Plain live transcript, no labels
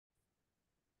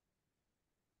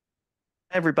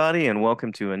Everybody, and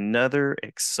welcome to another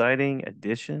exciting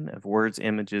edition of Words,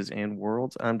 Images, and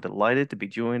Worlds. I'm delighted to be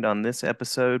joined on this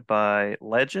episode by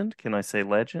legend. Can I say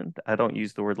legend? I don't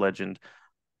use the word legend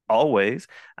always,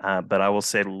 but I will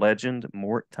say legend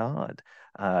Mort Todd.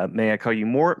 May I call you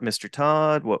Mort, Mr.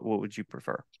 Todd? What would you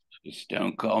prefer? Just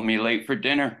don't call me late for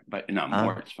dinner. But no, Uh,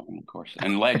 more, it's fine, of course.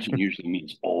 And legend usually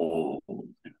means old.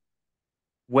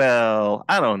 well,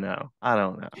 I don't know. I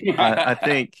don't know.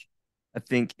 I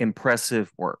think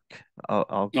impressive work. I'll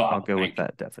Oh, go with thank you.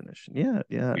 that definition. Yeah,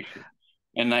 yeah, Appreciate it.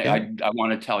 And I, yeah. I, I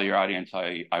want to tell your audience,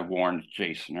 I warned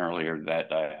Jason earlier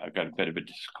that I got a bit of a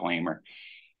disclaimer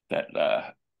that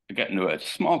I got into a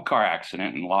small car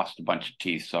accident and lost a bunch of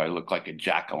teeth. So I look like a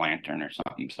jack-o'-lantern or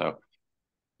something. So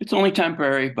it's only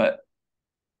temporary, but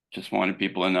just wanted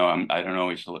people to know I don't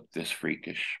always look this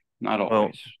freakish. Not Well,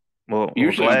 always. well,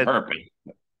 Usually on glad purpose.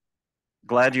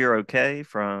 glad you're okay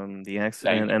from the Thank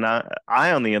accident. you. And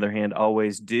I on the other hand,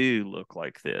 always do look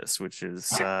like this, which is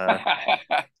something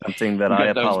that You I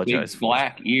got those apologize big for.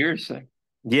 black ears.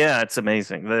 Yeah, it's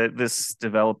amazing. This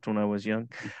developed when I was young.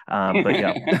 But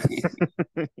yeah,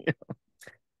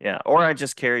 yeah. Or I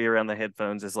just carry around the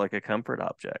headphones as like a comfort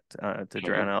object to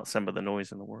drown Sure. out some of the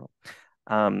noise in the world.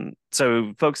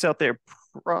 So folks out there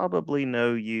probably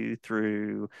know you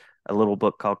through a little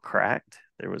book called Cracked.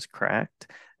 There was Cracked,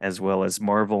 as well as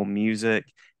Marvel Music,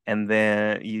 and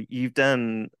then you've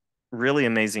done really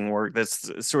amazing work.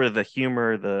 That's sort of the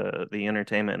humor, the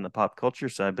entertainment, and the pop culture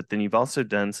side. But then you've also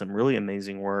done some really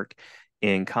amazing work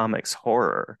in comics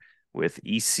horror with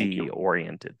Thank EC you.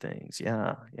 oriented things.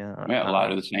 Yeah, yeah. Yeah, a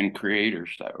lot of the same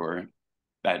creators that were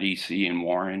at EC and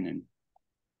Warren and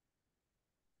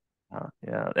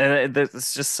Yeah, and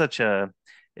it's just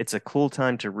it's a cool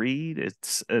time to read.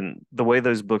 It's and the way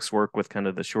those books work with kind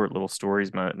of the short little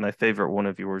stories. My favorite one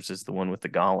of yours is the one with the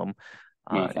golem,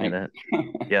 in thank it.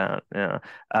 you. Yeah, yeah.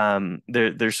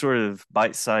 They're sort of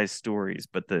bite-sized stories,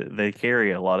 but they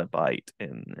carry a lot of bite,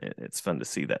 and it's fun to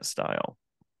see that style.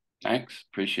 Thanks.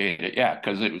 Appreciate it. Yeah,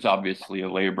 because it was obviously a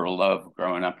labor of love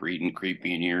growing up reading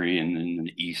Creepy and Eerie and then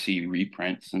the EC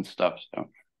reprints and stuff.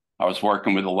 So I was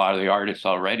working with a lot of the artists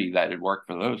already that had worked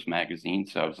for those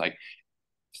magazines. So I was like,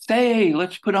 stay,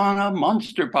 let's put on a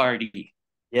monster party.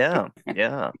 Yeah,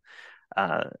 yeah.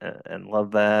 And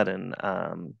love that. And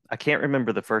I can't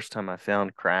remember the first time I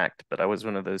found Cracked, but I was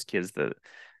one of those kids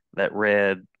that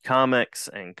read comics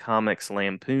and comics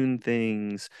lampoon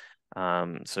things.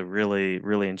 So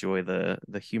really enjoy the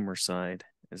humor side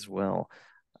as well.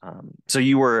 So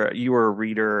you were a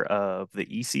reader of the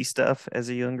EC stuff as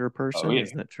a younger Oh, person, yeah.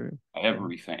 is that true? Yeah.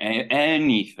 Everything,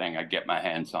 anything I get my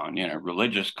hands on,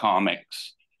 religious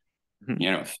comics, Mhm.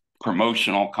 you know,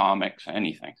 promotional comics,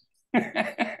 anything.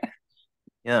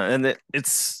 Yeah, and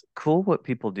it's cool what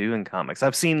people do in comics.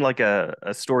 I've seen like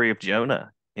a story of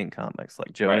Jonah in comics,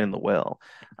 like Jonah Right. in the Well,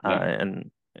 Yeah.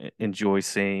 and enjoy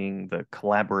seeing the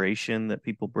collaboration that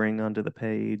people bring onto the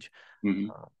page, Hmm.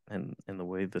 and the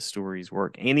way the stories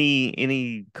work.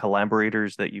 Any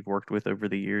collaborators that you've worked with over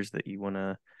the years that you want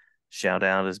to shout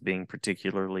out as being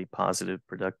particularly positive,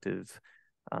 productive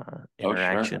Oh, sure.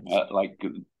 interactions? Like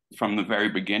from the very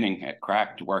beginning at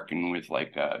Cracked, working with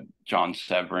like John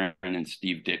Severin and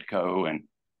Steve Ditko and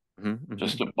Hmm.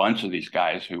 just a bunch of these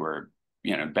guys who were,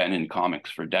 been in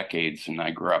comics for decades. And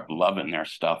I grew up loving their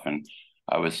stuff. And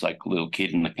I was like a little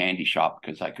kid in the candy shop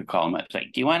because I could call them. I'd say,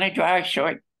 "Do you want to draw a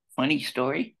short, funny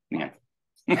story?" Yeah.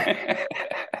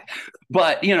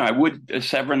 But I would.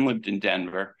 Severin lived in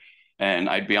Denver, and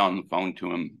I'd be on the phone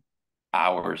to him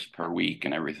hours per week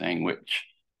and everything, which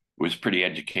was pretty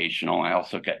educational. I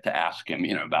also get to ask him,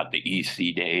 about the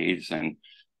EC days and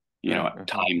Hmm.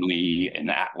 Timely and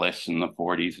Atlas in the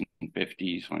 40s and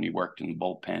 50s when he worked in the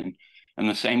bullpen. And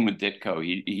the same with Ditko.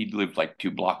 He lived like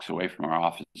 2 blocks away from our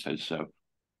offices, so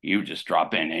he would just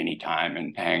drop in anytime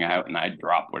and hang out, and I'd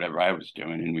drop whatever I was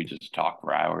doing, and we just talk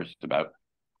for hours about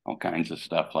all kinds of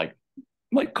stuff like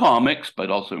comics,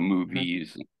 but also Hmm.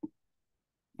 movies and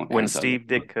all When kinds of other Steve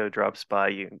stuff. Ditko drops by,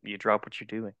 you drop what you're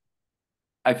doing.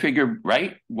 I figure,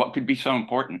 right? What could be so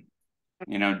important?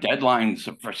 Deadlines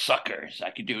for suckers. I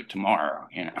could do it tomorrow.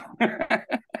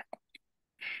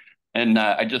 And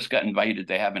I just got invited.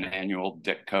 They have an annual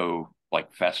Ditko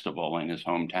like festival in his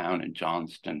hometown in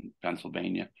Johnston,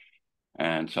 Pennsylvania.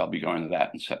 And so I'll be going to that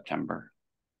in September.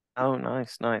 Oh,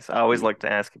 nice, nice. I always like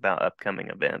to ask about upcoming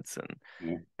events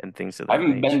Yeah. and things of I that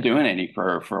haven't been nature. doing any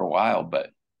for a while, but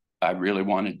I really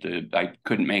wanted to. I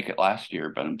couldn't make it last year,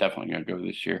 but I'm definitely going to go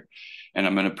this year. And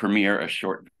I'm going to premiere a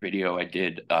short video I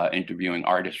did interviewing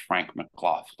artist Frank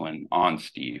McLaughlin on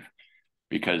Steve,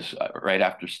 because right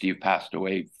after Steve passed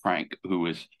away, Frank, who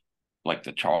was like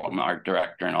the Charlton art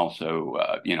director, and also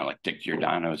like Dick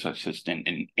Giordano's assistant,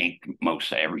 and inked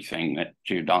most of everything that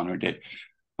Giordano did.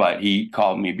 But he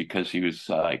called me because he was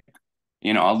like,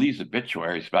 all these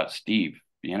obituaries about Steve,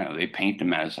 they paint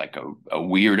him as like a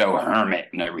weirdo hermit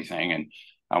and everything, and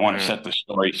I want to Mm, set the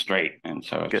story straight. And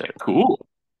so it's good. like, cool.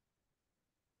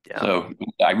 Yeah. So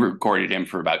I recorded him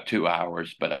for about 2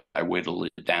 hours, but I whittled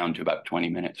it down to about 20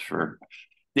 minutes for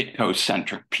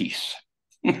Ditko-centric piece.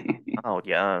 Oh,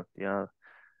 yeah. Yeah.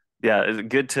 Yeah. It's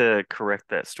good to correct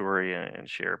that story and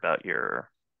share about your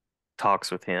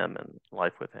talks with him and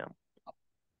life with him.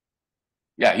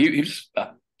 Yeah, he's a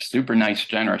super nice,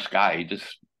 generous guy. He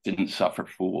just didn't suffer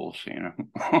fools.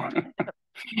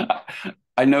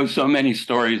 I know so many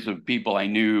stories of people I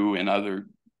knew and other,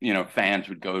 fans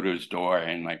would go to his door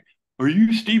and like, "Are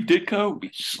you Steve Ditko?" Be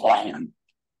slam,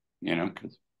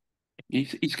 because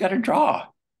he's got a draw.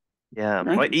 Yeah,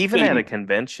 They're well, even at a interesting.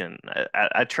 convention,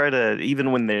 I try to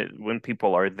even when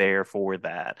people are there for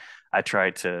that, I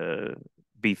try to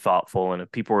be thoughtful. And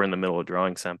if people are in the middle of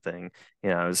drawing something,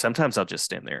 sometimes I'll just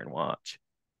stand there and watch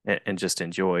and just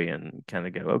enjoy and kind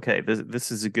of go, okay,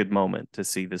 this is a good moment to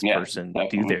see this Yeah, person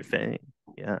do their definitely. thing.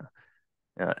 Yeah.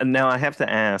 And now I have to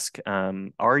ask,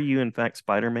 are you in fact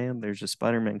Spider-Man? There's a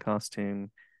Spider-Man costume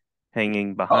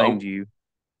hanging behind Oh, you.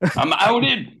 I'm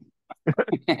outed.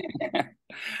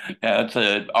 Yeah, it's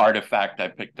an artifact I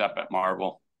picked up at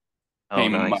Marvel. Oh,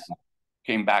 Came nice.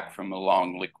 came back from a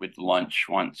long liquid lunch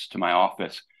once to my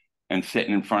office, and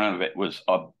sitting in front of it was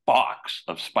a box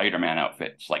of Spider-Man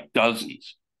outfits, like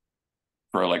dozens,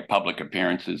 for like public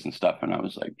appearances and stuff. And I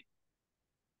was like,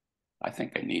 I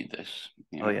think I need this,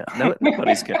 Oh yeah. No,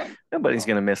 nobody's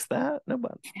gonna miss that.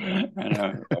 Nobody.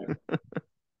 and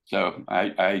so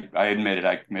I admitted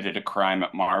I committed a crime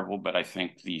at Marvel, but I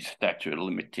think the statute of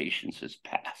limitations has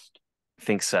passed.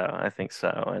 Think so. I think so.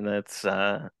 And that's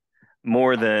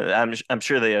more than I'm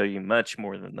sure they owe you much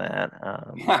more than that.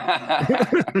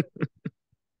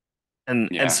 And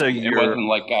Yeah, so it you're wasn't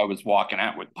like I was walking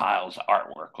out with piles of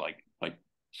artwork like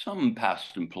some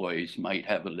past employees might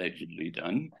have allegedly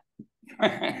done.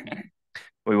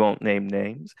 we won't name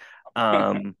names.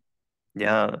 Um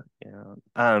Yeah,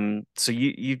 yeah. So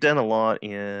you've done a lot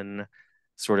in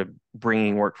sort of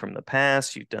bringing work from the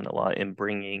past. You've done a lot in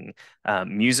bringing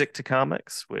music to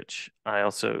comics, which I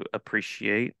also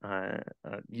appreciate.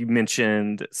 You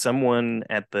mentioned someone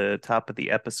at the top of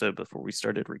the episode before we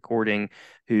started recording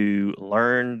who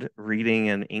learned reading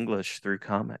and English through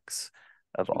comics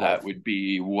of all. That would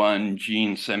be one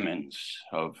Gene Simmons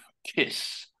of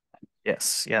Kiss.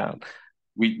 Yes, yeah.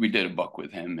 We did a book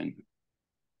with him, and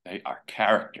they are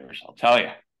characters. I'll tell you.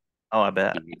 Oh, I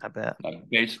bet. I bet. I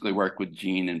basically worked with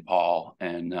Gene and Paul,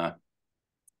 and got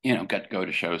to go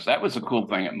to shows. That was the cool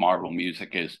thing at Marvel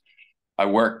Music is I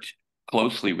worked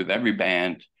closely with every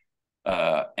band,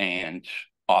 and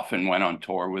often went on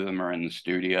tour with them or in the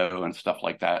studio and stuff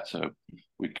like that. So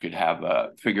we could have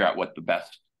figure out what the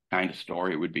best kind of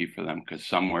story would be for them. Because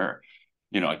somewhere,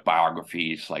 like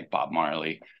biographies like Bob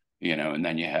Marley, and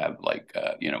then you have like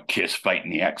Kiss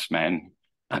fighting the X-Men,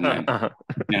 and then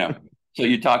you know. So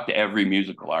you talk to every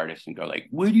musical artist and go like,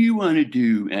 "What do you want to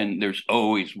do?" And there's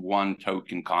always one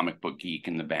token comic book geek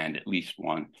in the band, at least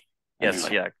one. And they're Yes,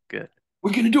 like, yeah, good.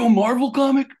 "We're gonna do a Marvel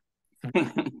comic."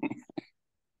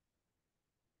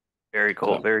 Very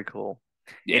cool, So very cool.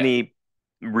 yeah, Any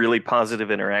really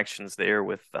positive interactions there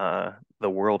with the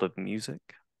world of music,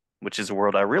 which is a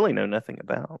world I really know nothing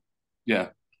about. yeah.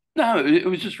 No, it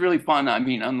was just really fun. I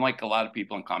mean, unlike a lot of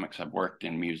people in comics, I've worked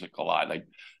in music a lot. I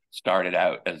started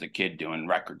out as a kid doing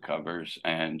record covers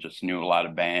and just knew a lot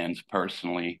of bands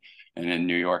personally and in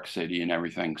New York City and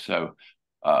everything. So,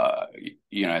 I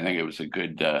think it was a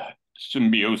good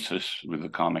symbiosis with the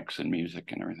comics and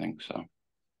music and everything. So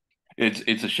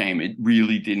it's a shame it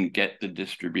really didn't get the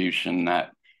distribution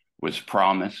that was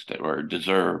promised or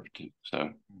deserved. So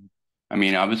I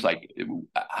mean, I was like,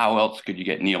 how else could you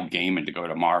get Neil Gaiman to go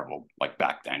to Marvel like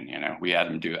back then? We had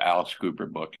him do Alice Cooper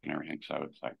book and everything. So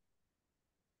it's like,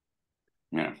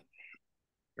 you know,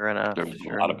 Sure there enough, was a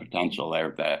sure lot of enough. potential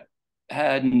there that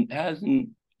hasn't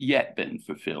yet been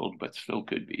fulfilled, but still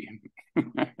could be.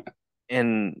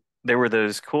 And there were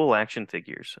those cool action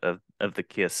figures of the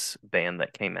Kiss band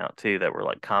that came out too that were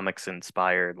like comics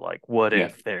inspired. Like, what Yeah,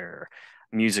 if their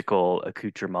musical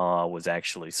accoutrement was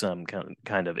actually some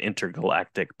kind of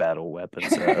intergalactic battle weapon?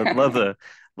 So I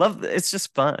it's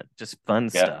just fun yeah,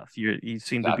 stuff. You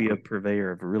seem to be a exactly.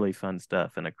 purveyor of really fun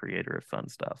stuff and a creator of fun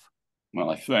stuff. Well,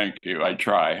 I thank you. I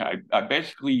try. I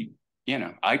basically,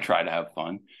 I try to have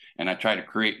fun and I try to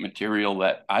create material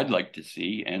that I'd like to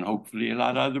see, and hopefully a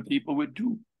lot of other people would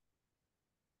too.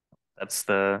 That's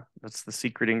the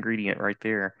secret ingredient right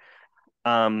there.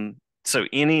 So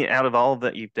any out of all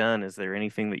that you've done, is there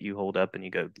anything that you hold up and you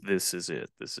go, this is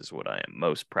it. This is what I am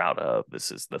most proud of.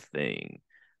 This is the thing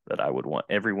that I would want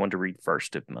everyone to read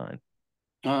first of mine.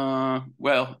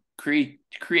 Well,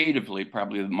 creatively,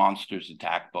 probably the Monsters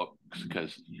Attack books,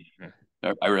 because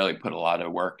I really put a lot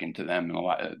of work into them and a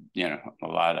lot of, a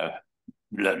lot of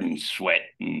blood and sweat,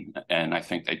 and I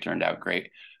think they turned out great.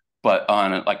 But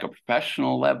on like a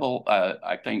professional level,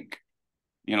 I think,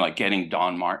 like getting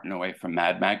Don Martin away from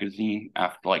Mad Magazine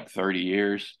after like 30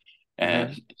 years, and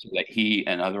Mm-hmm. so that he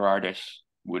and other artists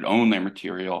would own their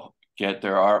material, get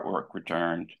their artwork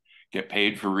returned, get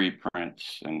paid for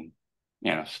reprints, and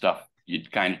stuff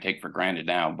you'd kind of take for granted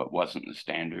now, but wasn't the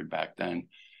standard back then.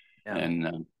 Yeah.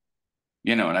 And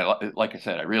and like I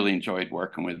said, I really enjoyed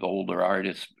working with older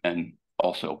artists and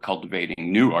also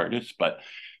cultivating new artists. But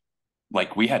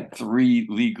like we had three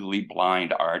legally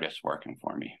blind artists working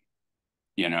for me,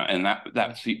 and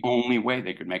that's the only way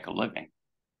they could make a living.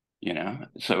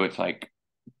 So it's like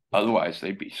otherwise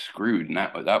they'd be screwed. And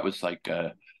that was like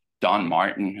Don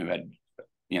Martin, who had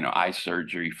eye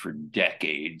surgery for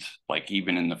decades, like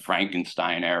even in the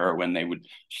Frankenstein era when they would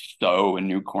sew a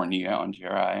new cornea onto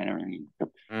your eye and everything.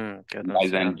 By Goodness, yeah.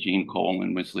 then, Gene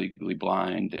Colan was legally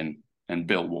blind, and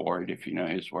Bill Ward, if you know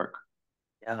his work.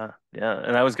 Yeah, yeah.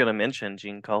 And I was gonna mention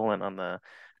Gene Colan on the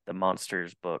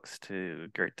Monsters books too.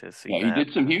 Great to see Yeah, he that.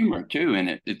 did some humor too,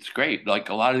 and it's great. Like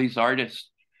a lot of these artists,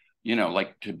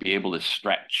 like to be able to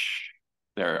stretch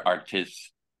their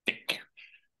artistic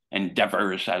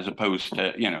endeavors as opposed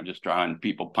to, just drawing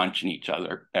people punching each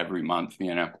other every month. They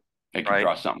could Right.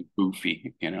 draw something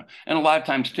goofy. And a lot of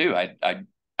times too, I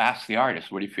ask the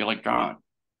artist, what do you feel like drawing?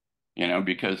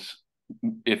 Because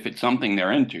if it's something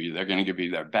they're into, they're going to give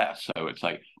you their best. So it's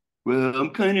like, well,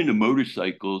 I'm kind of into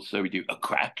motorcycles, so we do a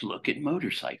cracked look at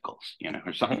motorcycles,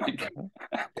 or something like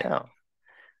that. Yeah.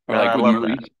 Or No, like I with love that.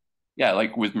 Marie, yeah,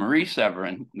 like with Marie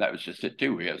Severin, that was just it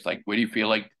too. He was like, "What do you feel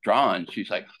like drawing?" She's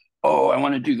like, "Oh, I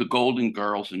want to do the Golden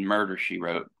Girls and Murder She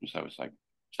Wrote." So I was like,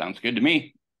 "Sounds good to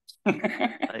me."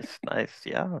 Nice, nice.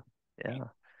 Yeah. Yeah.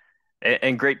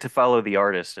 And great to follow the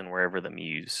artist and wherever the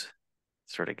muse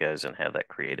sort of goes and have that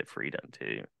creative freedom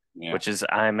too, Yeah, which is,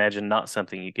 I imagine, not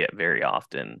something you get very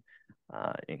often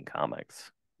in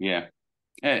comics. yeah,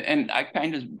 and I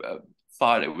kind of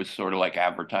thought it was sort of like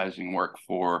advertising work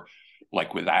for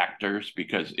like with actors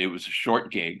because it was a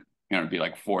short gig. It'd be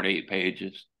like 4 to 8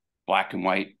 pages, black and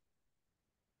white.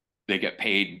 They get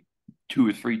paid 2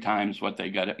 or 3 times what they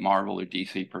got at Marvel or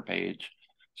DC per page.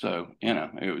 So,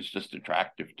 it was just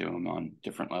attractive to him on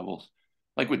different levels.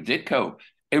 Like with Ditko,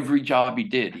 every job he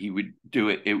did, he would do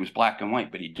it. It was black and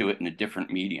white, but he'd do it in a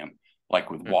different medium, like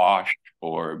with Mhm. wash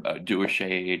or do a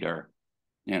shade, or,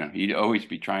 he'd always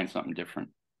be trying something different.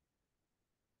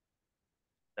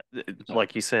 So,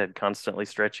 Like you said, constantly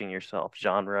stretching yourself,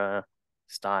 genre,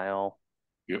 style.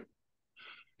 yep.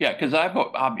 Yeah, because I've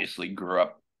obviously grew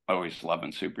up always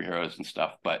loving superheroes and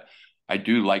stuff, but I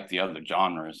do like the other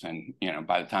genres. And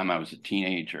by the time I was a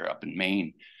teenager up in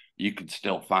Maine, you could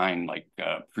still find like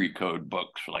pre-code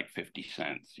books for like 50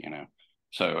 cents.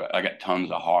 So I got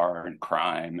tons of horror and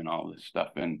crime and all this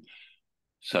stuff, and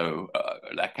so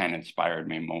that kind of inspired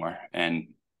me more.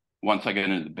 And once I got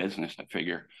into the business, I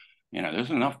figure,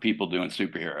 there's enough people doing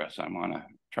superheroes. I want to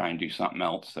try and do something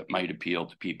else that might appeal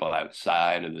to people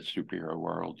outside of the superhero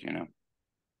world.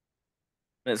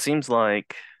 It seems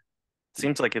like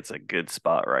it's a good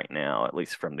spot right now, at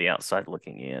least from the outside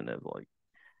looking in, of like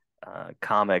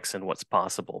comics and what's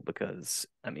possible. Because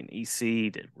I mean,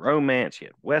 EC did romance, you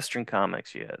had Western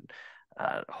comics, you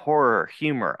had horror,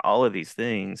 humor, all of these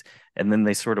things, and then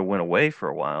they sort of went away for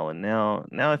a while. And now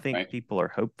I think Right. people are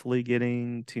hopefully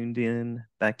getting tuned in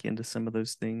back into some of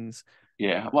those things.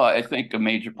 Yeah. Well, I think a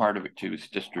major part of it too is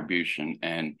distribution.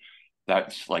 And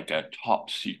that's like a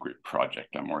top secret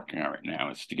project I'm working on right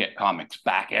now is to get comics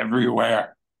back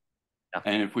everywhere. Yeah.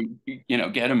 And if we,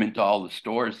 get them into all the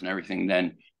stores and everything,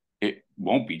 then it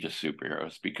won't be just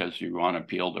superheroes because you want to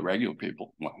appeal to regular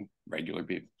people,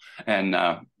 and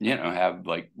have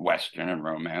like Western and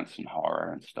romance and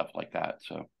horror and stuff like that.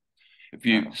 So if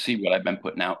you Oh. see what I've been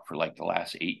putting out for like the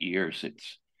last 8 years,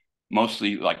 it's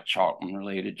mostly like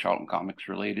Charlton Comics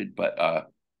related,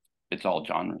 but it's all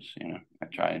genres. I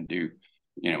try and do,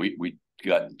 we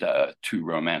got 2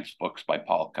 romance books by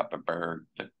Paul Kupperberg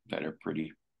that are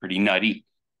pretty nutty,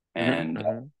 Hmm. and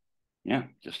Hmm. yeah,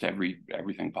 just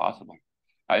everything possible.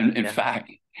 In Yeah.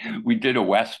 fact, we did a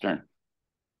Western,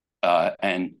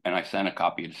 and I sent a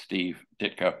copy to Steve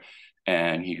Ditko,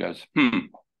 and he goes,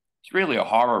 "It's really a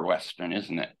horror Western,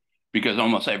 isn't it?" because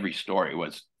almost every story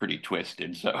was pretty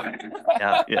twisted. So I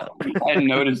Yeah, yeah. hadn't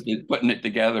noticed it putting it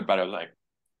together, but I was like,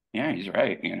 yeah, he's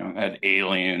right. You know, had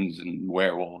aliens and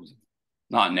werewolves.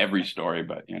 Not in every story,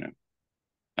 but you know,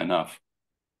 enough.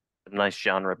 Nice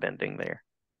genre bending there.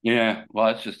 Yeah, well,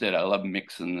 that's just it. I love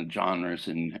mixing the genres,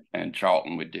 and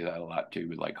Charlton would do that a lot too,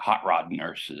 with like hot rod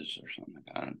nurses or something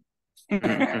like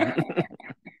Mhm, mhm.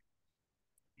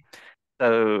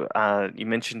 that. So, you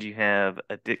mentioned you have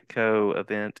a Ditko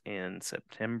event in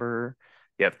September.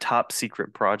 You have top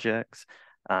secret projects.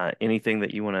 Anything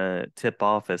that you want to tip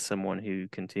off as someone who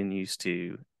continues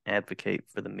to advocate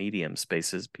for the medium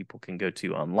spaces people can go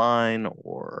to online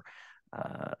or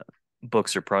uh,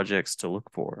 books or projects to look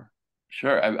for?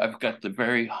 Sure, I've got the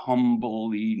very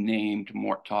humbly named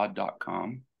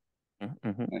morttodd.com.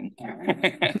 Mhm. And,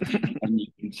 and you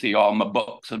can see all my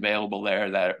books available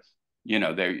there that, you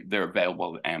know, they're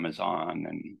available at Amazon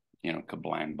and, you know,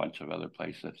 Kablam, a bunch of other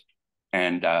places.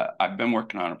 And I've been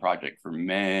working on a project for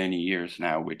many years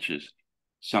now, which is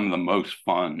some of the most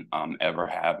fun I'm ever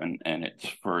having. And it's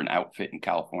for an outfit in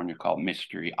California called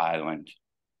Mystery Island.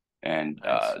 And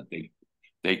Nice.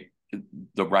 they,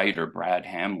 the writer, Brad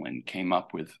Hamlin, came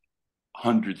up with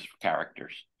hundreds of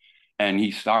characters, and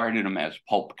he started them as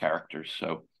pulp characters.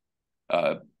 So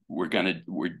uh, we're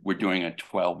doing a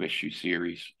 12 issue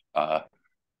series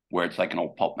where it's like an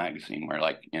old pulp magazine where,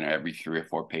 like, you know, every 3 or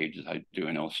 4 pages I do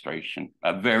an illustration,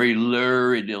 a very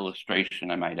lurid illustration,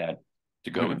 I might add,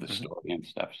 to go with Mhm, the mhm. story and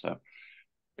stuff. So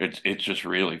it's just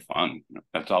really fun.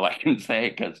 That's all I can say,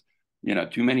 because you know,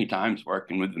 too many times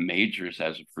working with the majors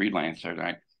as a freelancer,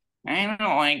 like, I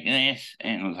don't like this,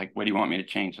 and it was like, what do you want me to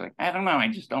change? Like, I don't know, I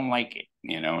just don't like it,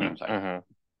 you know. And I was like, Mhm.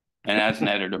 and as an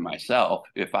editor myself,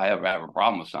 if I ever have a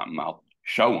problem with something, I'll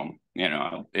show them, you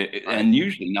know. Right. And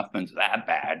usually nothing's that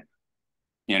bad,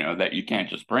 you know, that you can't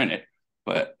just print it.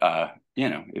 But you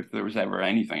know, if there was ever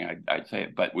anything, I'd say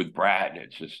it. But with Brad,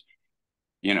 it's just,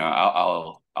 you know,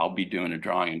 I'll be doing a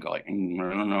drawing and go like, I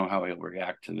don't know how he'll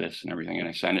react to this and everything, and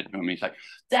I send it to him. He's like,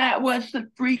 that was the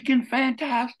freaking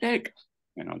fantastic,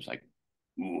 and I was like,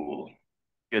 ooh.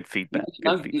 Good And feedback.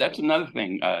 Good feedback. that's another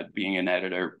thing. Being an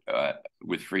editor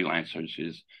with freelancers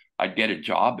is, I'd get a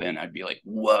job and I'd be like,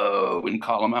 whoa, and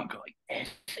call them up, go like, this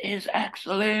is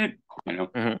excellent, you know.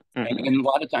 Mhm, mhm. And a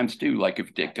lot of times too, like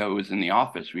if Dicko was in the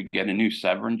office, we'd get a new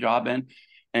Severin job in,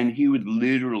 and he would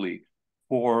literally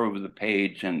pour over the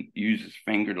page and use his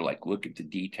finger to like look at the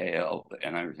detail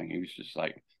and everything. He was just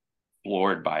like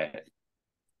floored by it.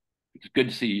 It's good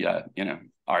to see, you know,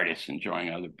 artists enjoying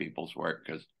other people's work,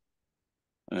 because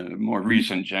more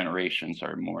recent generations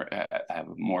are more have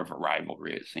more of a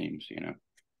rivalry, it seems, you know.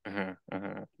 Mhm,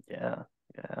 mhm. Yeah,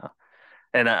 yeah.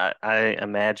 And I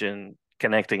imagine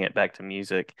connecting it back to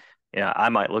music. Yeah, I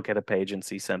might look at a page and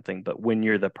see something, but when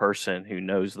you're the person who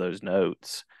knows those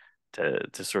notes to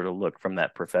sort of look from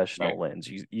that professional Right. lens,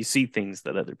 you see things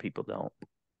that other people don't.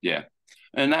 Yeah.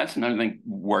 And that's another thing,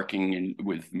 working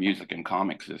with music and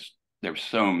comics, is there's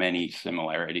so many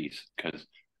similarities, because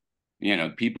you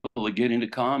know, people that get into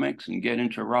comics and get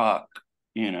into rock,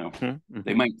 you know, Mhm,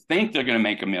 they mhm. might think they're going to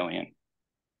make a million,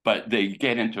 but they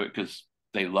get into it because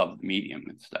they love the medium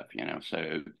and stuff, you know.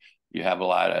 So you have a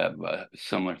lot of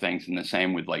similar things, and the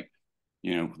same with, like,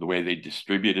 you know, the way they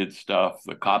distributed stuff,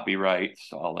 the copyrights,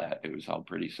 all that. It was all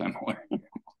pretty similar.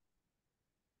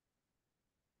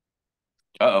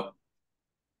 Oh,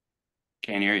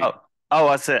 can't hear you. Oh, oh,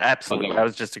 I said Oh, there absolutely. I we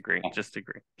was just agreeing, go. just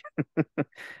agreeing.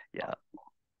 Yeah.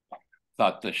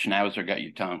 Thought the schnauzer got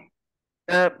your tongue.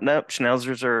 Nope, nope.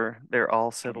 Schnauzers they're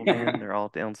all settled in. They're all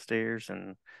downstairs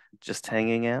and just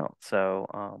hanging out.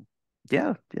 So,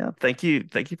 yeah, yeah. Thank you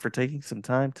for taking some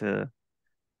time to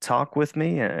talk with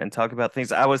me and talk about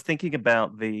things. I was thinking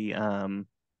about the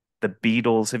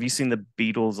Beatles. Have you seen the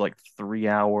Beatles like 3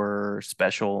 hour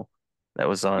special that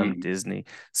was on Mm, Disney?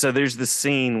 So there's the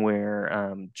scene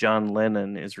where John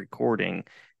Lennon is recording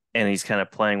and he's kind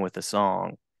of playing with the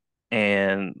song.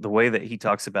 And the way that he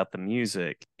talks about the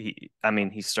music, I mean,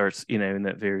 he starts, in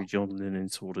that very John Lennon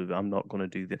sort of, I'm not going to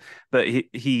do that. But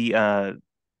he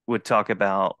would talk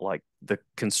about like the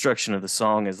construction of the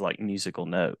song as like musical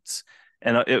notes.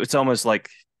 And it's almost like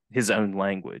his own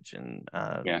language. And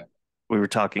yeah, we were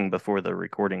talking before the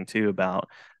recording too about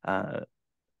uh,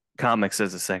 comics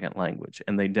as a second language,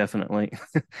 and they definitely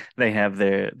they have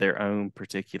their own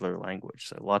particular language.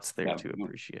 So lots there yeah. to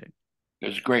appreciate.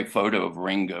 There's a great photo of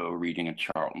Ringo reading a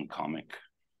Charlton comic,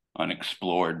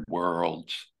 Unexplored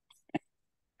Worlds.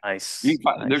 You Nice, can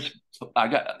find, nice. I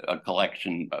got a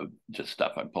collection of just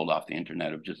stuff I pulled off the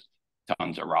internet of just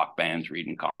tons of rock bands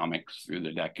reading comics through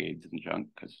the decades and junk.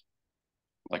 Because,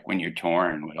 like, when you're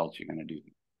torn, what else are you gonna do?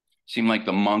 Seemed like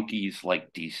the monkeys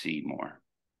like DC more.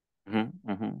 Hmm.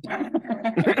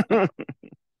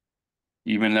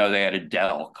 Even though they had a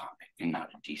Dell comic and not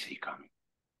a DC comic.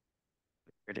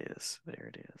 There it is. There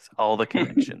it is. All the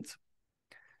connections.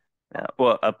 Yeah.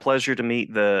 Well, a pleasure to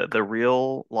meet the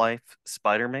real life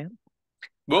Spider-Man.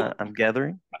 Whoop. I'm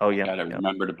gathering. Oh I yeah, gotta yeah.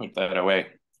 remember to put that away.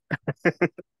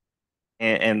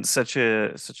 And such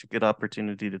a good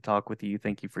opportunity to talk with you.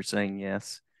 Thank you for saying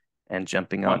yes and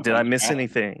jumping on. Well, Did I thanks for miss asking.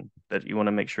 anything that you want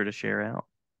to make sure to share out?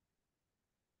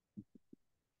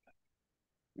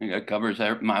 It covers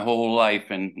my whole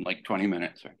life in like 20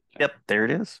 minutes. Yep, there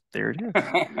it is. There it is.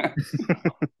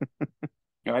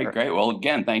 All right, great. Well,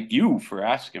 again, thank you for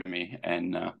asking me,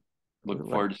 and look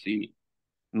Absolutely. forward to seeing you.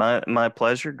 My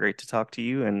pleasure. Great to talk to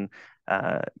you, and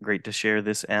great to share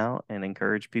this out and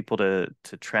encourage people to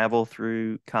travel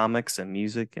through comics and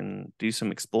music and do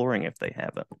some exploring if they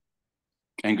haven't.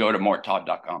 And go to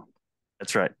morttodd.com.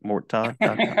 That's right,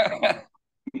 morttodd.com.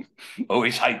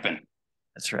 Always hyping.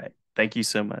 That's right. Thank you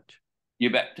so much.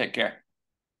 You bet. Take care.